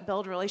adults that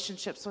build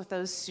relationships with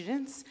those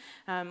students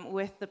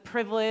with the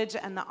privilege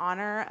and the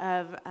honor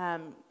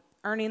of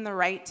earning the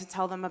right to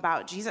tell them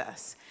about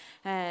Jesus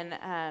and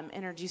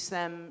introduce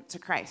them to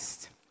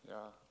Christ.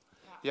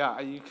 Yeah,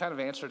 you kind of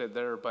answered it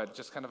there, but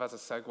just kind of as a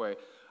segue,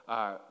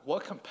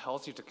 what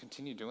compels you to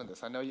continue doing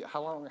this? I know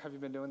how long have you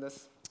been doing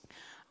this?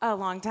 A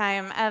long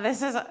time.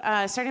 This is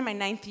starting my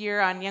 9th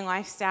year on Young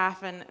Life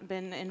staff and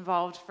been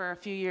involved for a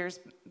few years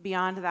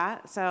beyond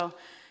that. So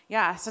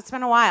it's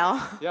been a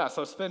while. Yeah,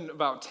 so it's been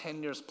about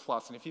 10 years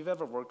plus. And if you've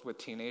ever worked with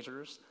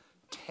teenagers,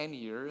 10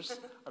 years,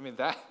 I mean,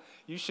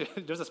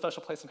 there's a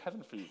special place in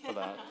heaven for you for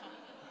that.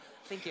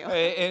 Thank you.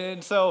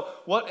 And so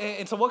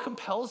what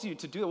compels you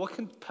to do it? What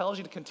compels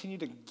you to continue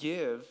to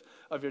give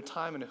of your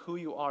time and who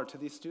you are to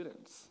these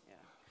students?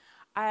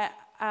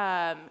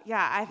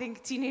 I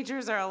think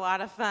teenagers are a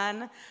lot of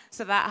fun,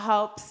 so that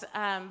helps.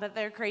 But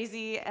they're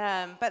crazy.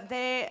 But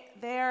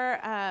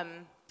they're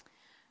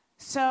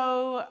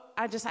so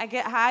I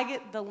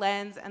get the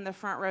lens and the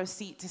front row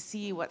seat to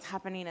see what's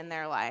happening in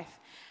their life.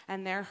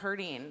 And they're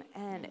hurting,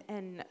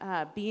 and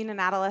being an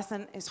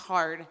adolescent is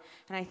hard,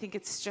 and I think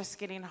it's just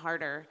getting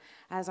harder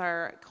as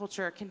our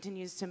culture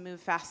continues to move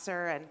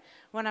faster. And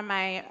one of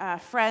my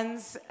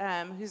friends,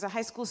 who's a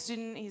high school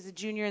student, he's a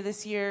junior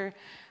this year,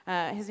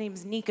 his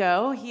name's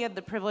Nico. He had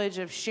the privilege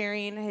of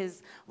sharing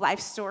his life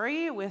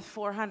story with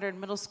 400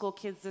 middle school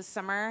kids this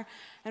summer,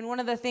 and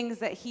one of the things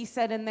that he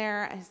said in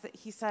there is that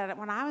he said,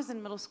 when I was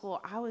in middle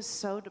school, I was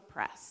so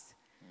depressed.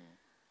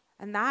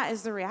 And that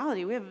is the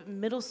reality. We have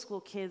middle school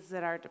kids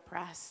that are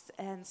depressed.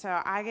 And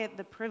so I get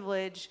the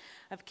privilege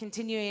of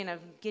continuing, of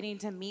getting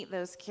to meet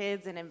those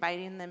kids and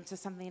inviting them to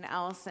something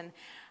else. And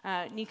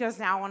Nico's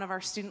now one of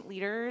our student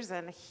leaders,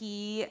 and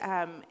he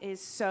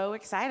is so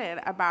excited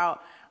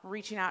about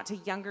reaching out to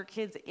younger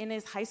kids in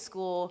his high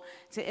school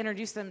to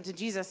introduce them to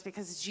Jesus,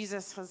 because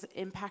Jesus has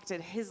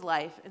impacted his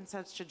life in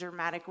such a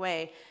dramatic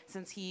way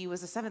since he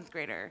was a 7th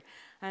grader.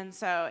 And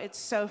so it's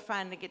so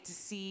fun to get to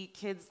see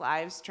kids'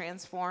 lives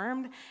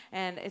transformed,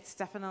 and it's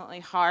definitely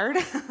hard,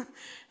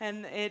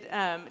 and it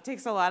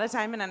takes a lot of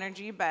time and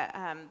energy, but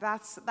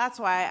that's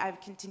why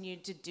I've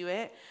continued to do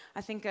it.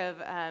 I think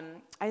of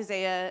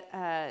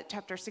Isaiah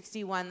chapter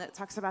 61 that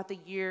talks about the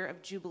year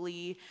of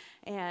Jubilee,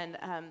 and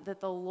that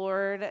the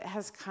Lord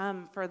has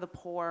come for the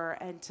poor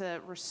and to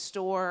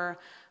restore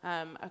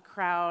a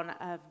crown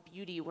of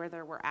beauty where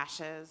there were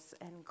ashes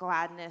and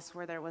gladness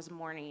where there was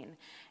mourning.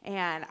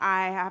 And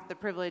I have the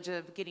privilege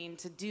of getting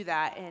to do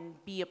that and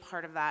be a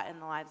part of that in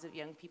the lives of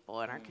young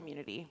people in our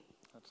community.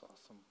 That's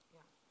awesome.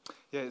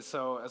 Yeah,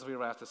 so as we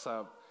wrap this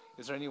up,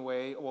 is there any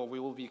way, well, we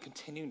will be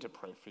continuing to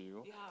pray for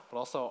you, but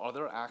also are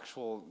there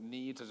actual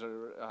needs, is there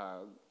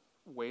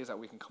ways that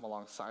we can come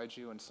alongside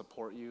you and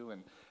support you?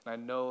 And I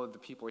know the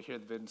people here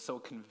have been so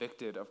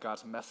convicted of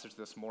God's message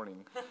this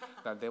morning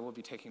that they will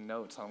be taking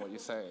notes on what you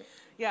say.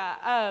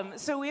 Yeah,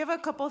 so we have a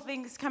couple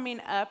things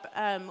coming up.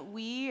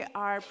 We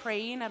are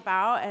praying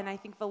about, and I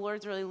think the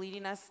Lord's really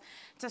leading us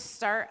to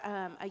start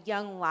a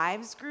Young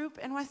Lives group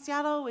in West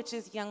Seattle, which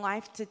is Young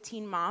Life to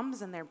teen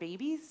moms and their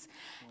babies.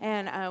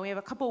 And we have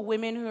a couple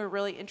women who are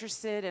really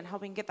interested in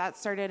helping get that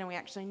started, and we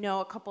actually know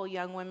a couple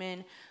young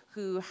women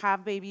who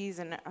have babies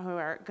and who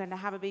are going to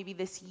have a baby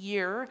this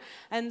year.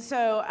 And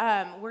so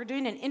we're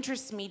doing an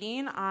interest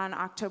meeting on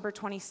October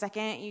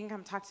 22nd. You can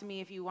come talk to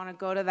me if you want to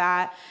go to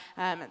that.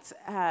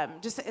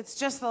 It's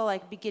just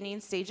the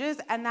beginning stages,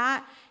 and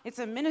that it's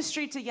a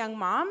ministry to young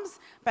moms,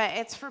 but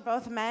it's for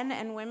both men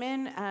and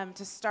women.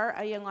 To start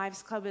a Young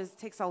Lives Club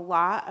takes a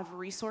lot of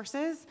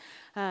resources.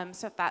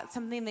 So if that's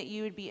something that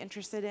you would be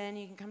interested in,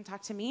 you can come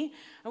talk to me.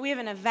 And we have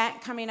an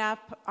event coming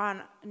up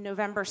on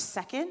November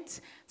 2nd.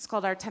 It's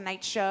called our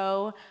Tonight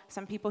Show.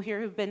 Some people here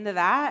who've been to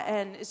that,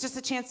 and it's just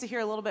a chance to hear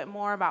a little bit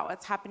more about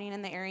what's happening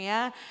in the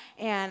area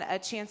and a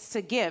chance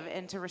to give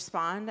and to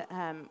respond.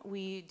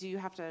 We do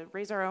have to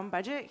raise our own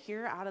budget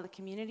here out of the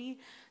community,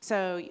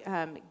 so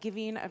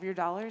giving of your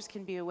dollars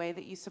can be a way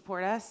that you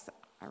support us.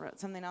 I wrote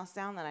something else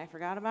down that I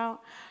forgot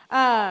about.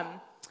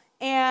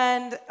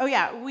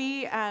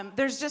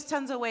 There's just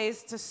tons of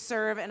ways to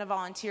serve in a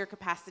volunteer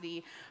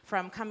capacity,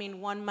 from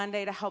coming one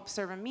Monday to help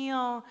serve a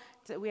meal.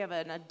 We have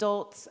an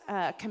adult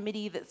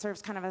committee that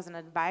serves kind of as an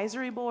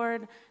advisory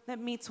board that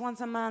meets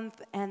once a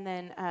month, and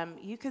then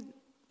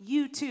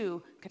you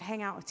too could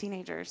hang out with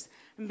teenagers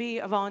and be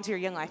a volunteer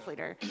Young Life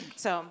leader.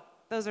 So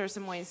those are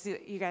some ways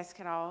that you guys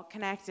could all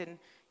connect, and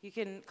you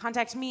can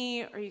contact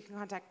me or you can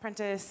contact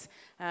Prentice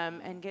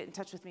and get in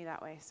touch with me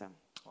that way. So.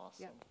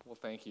 Awesome. Yeah. Well,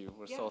 thank you.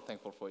 We're so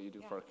thankful for what you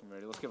do for our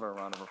community. Let's give her a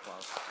round of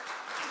applause.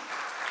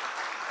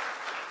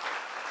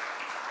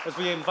 As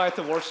we invite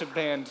the worship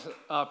band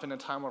up in a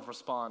time of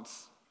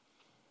response,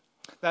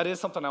 that is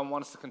something I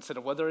want us to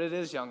consider, whether it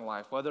is Young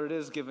Life, whether it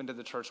is given to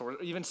the church,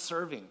 or even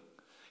serving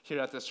here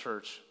at this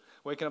church,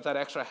 waking up that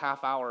extra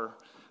half hour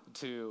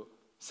to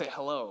say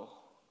hello,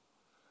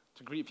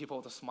 to greet people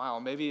with a smile.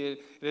 Maybe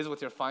it is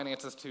with your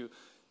finances to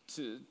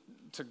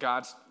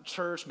God's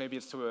church. Maybe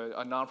it's to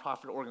a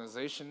nonprofit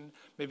organization.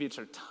 Maybe it's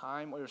your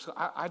time or your school.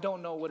 I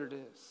don't know what it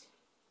is.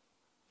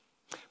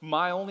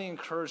 My only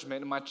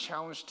encouragement and my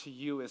challenge to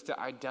you is to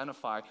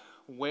identify,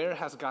 where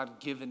has God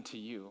given to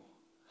you?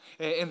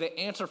 And the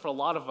answer for a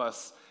lot of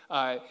us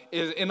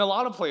is in a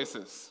lot of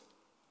places.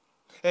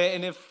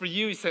 And if for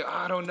you say,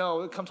 I don't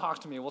know, come talk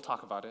to me, we'll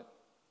talk about it.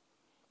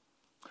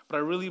 But I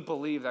really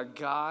believe that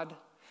God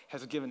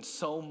has given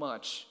so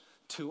much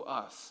to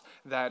us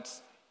that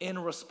in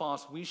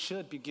response, we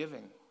should be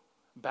giving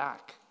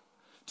back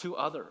to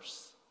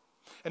others.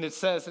 And it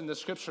says in the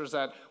scriptures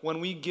that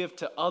when we give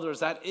to others,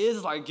 that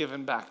is like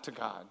giving back to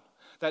God.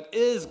 That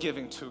is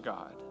giving to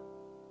God.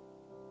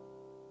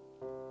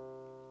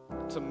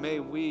 So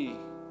may we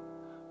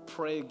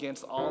pray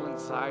against all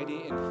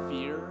anxiety and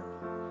fear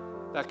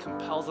that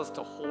compels us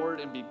to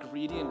hoard and be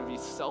greedy and to be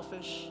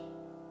selfish.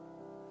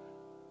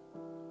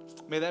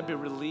 May that be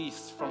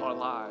released from our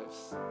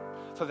lives,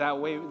 so that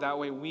way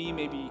we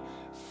may be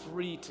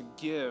free to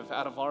give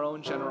out of our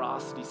own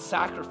generosity,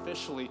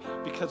 sacrificially,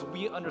 because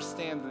we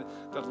understand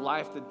the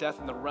life, the death,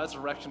 and the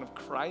resurrection of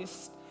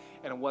Christ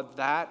and what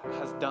that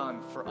has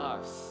done for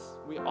us.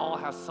 We all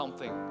have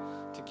something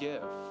to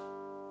give.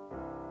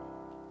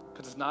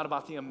 Because it's not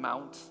about the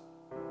amount.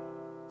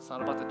 It's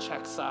not about the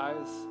check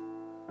size.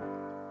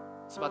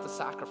 It's about the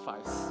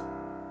sacrifice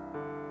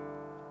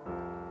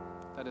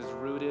that is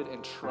rooted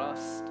in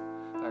trust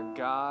that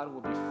God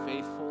will be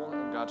faithful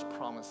in God's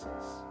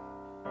promises.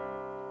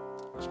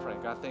 Let's pray.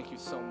 God, thank you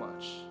so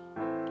much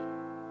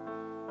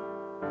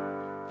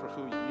for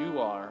who you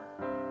are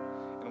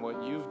and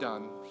what you've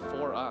done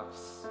for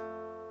us.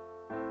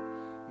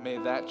 May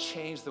that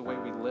change the way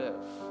we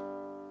live.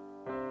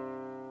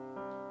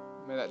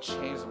 May that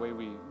change the way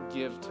we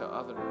give to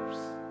others.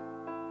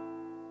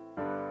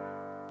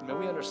 May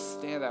we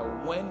understand that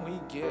when we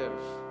give,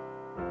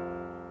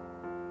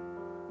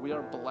 we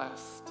are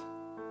blessed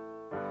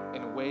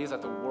in ways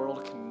that the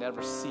world can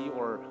never see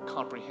or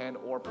comprehend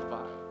or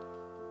provide.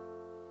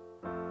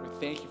 We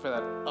thank you for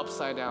that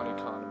upside-down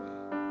economy.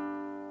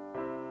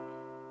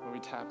 When we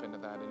tap into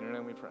that, in your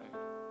name we pray.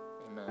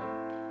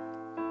 Amen.